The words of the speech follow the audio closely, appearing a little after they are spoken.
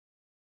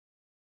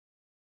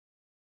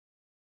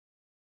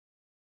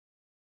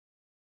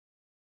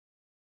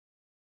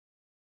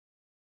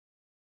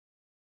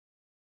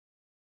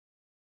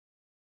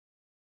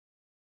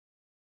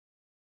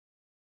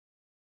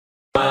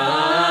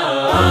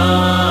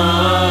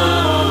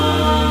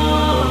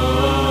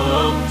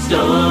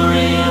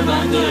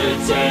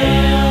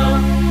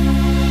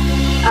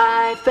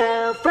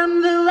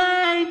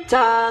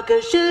talk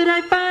or should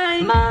I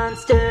fight?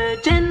 Monster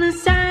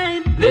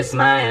genocide, this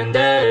my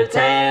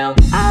Undertale.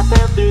 I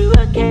fell through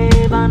a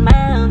cave on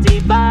Mount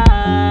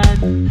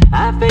Ebot.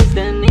 I faced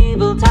an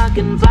evil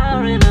talking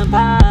flower in a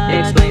pot.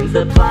 Explains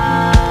the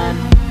plot.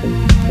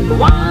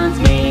 Wants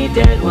me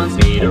dead, wants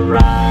me to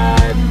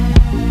rot.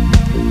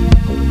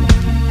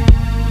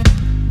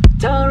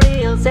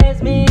 Toriel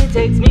saves me,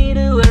 takes me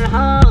to her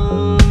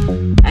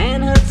home,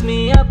 and hooks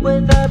me up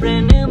with a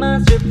brand new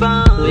monster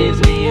phone. Leaves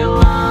me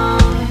alone,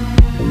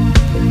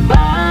 but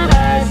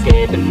I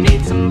escape and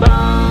need some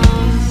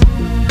bones.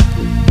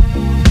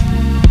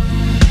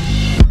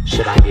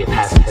 Should I be a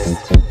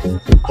pacifist,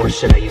 or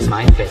should I use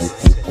my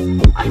fists?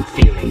 I'm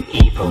feeling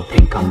evil,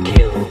 think I'll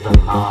kill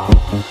them all.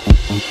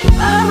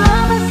 I'm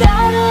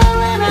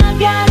homicidal and I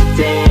got a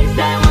taste.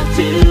 I want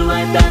to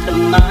wipe out the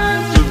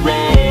monster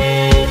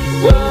race.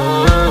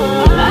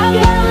 Whoa, I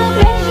got no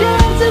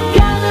patience, I've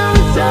got no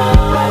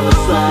resolve. I will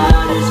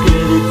slaughter,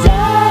 screw the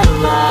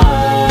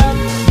dialogue.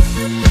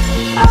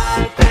 I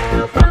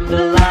fell from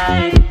the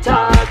light,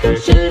 talk or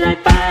should I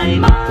fight?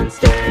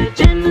 Monster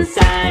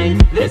genocide,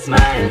 this my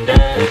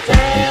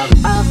Undertale.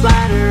 I'll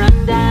slide or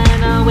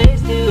undone,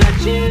 always do I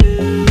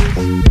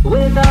choose.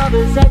 With all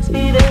this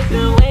XP, there's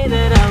no way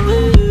that I'll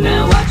lose.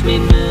 Now watch me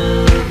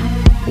move,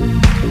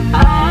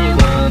 I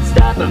won't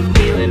stop, I'm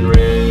feeling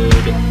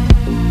rude.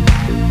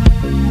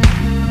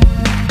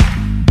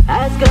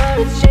 Asgard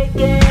is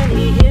shaking,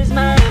 he hears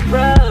my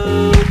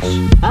approach.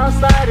 I'll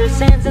slide her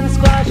sands and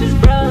squash his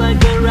bro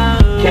like a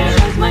roach.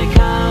 Kara's my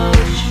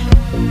coach,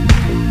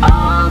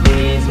 all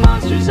these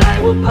monsters I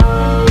will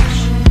poach.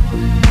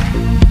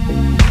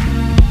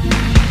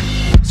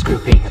 Screw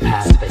being a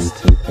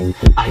pacifist,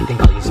 I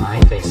think I'll use my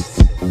fists.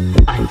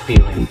 I'm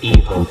feeling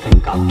evil,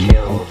 think I'll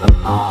kill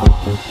them all.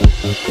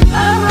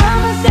 I'm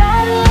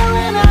homicidal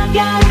and I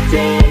got a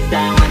taste.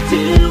 I want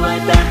to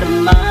wipe out the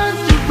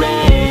monster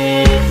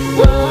race.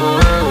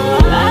 Whoa,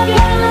 I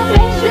got no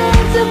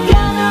patience, I've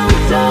got no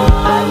resolve.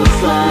 I will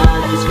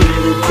slaughter, screw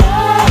the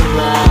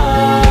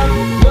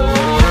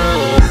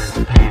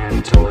dialogue. Pan,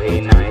 toy,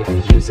 knife,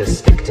 use a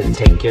stick to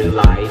take your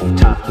life.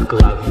 Tough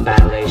glove,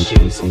 ballet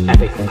shoes,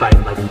 epic fight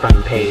like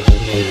front page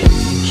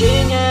news.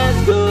 King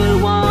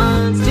Asgard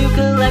wants to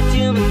collect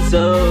human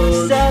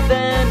souls.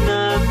 7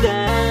 of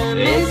them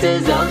is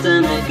his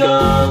ultimate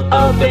goal.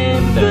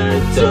 Open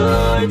the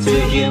door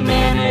to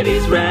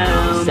humanity's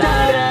realm.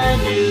 Start a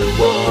new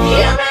war.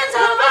 Humans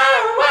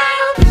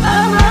overwhelmed.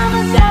 I'm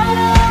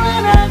homicidal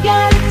and I've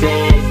got a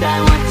taste. I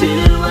want to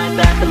wipe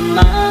out the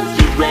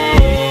monster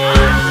race.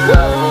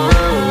 Whoa,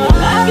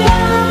 I've got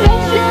no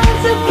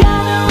patience, I've got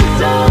no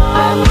resolve.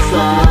 I will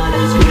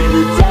slaughter, screw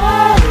the dialogue.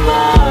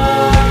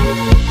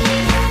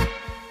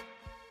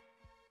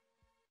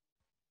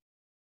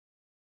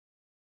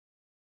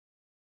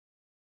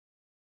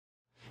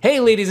 Hey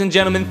ladies and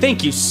gentlemen,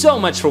 thank you so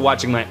much for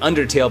watching my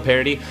Undertale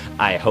parody.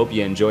 I hope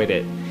you enjoyed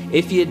it.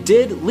 If you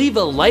did, leave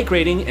a like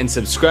rating and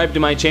subscribe to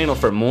my channel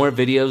for more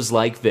videos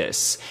like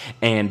this.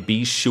 And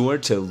be sure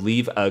to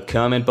leave a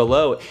comment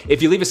below.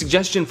 If you leave a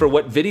suggestion for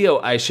what video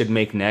I should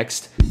make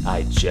next,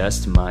 I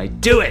just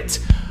might do it.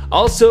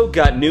 Also,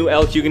 got new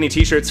El Hugany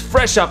t-shirts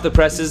fresh off the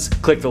presses.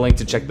 Click the link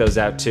to check those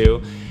out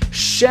too.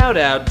 Shout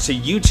out to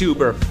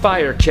YouTuber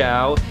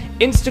Firecow,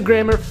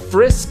 Instagrammer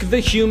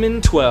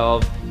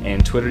FriskTheHuman12,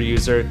 and Twitter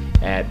user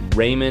at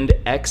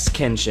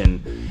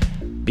RaymondXKenshin.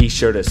 Be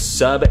sure to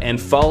sub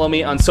and follow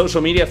me on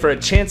social media for a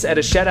chance at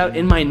a shout out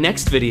in my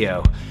next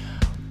video.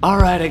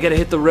 Alright, I gotta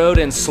hit the road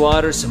and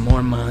slaughter some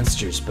more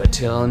monsters, but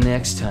till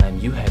next time,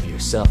 you have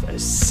yourself a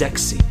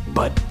sexy,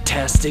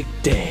 butt-tastic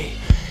day.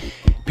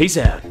 Peace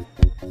out.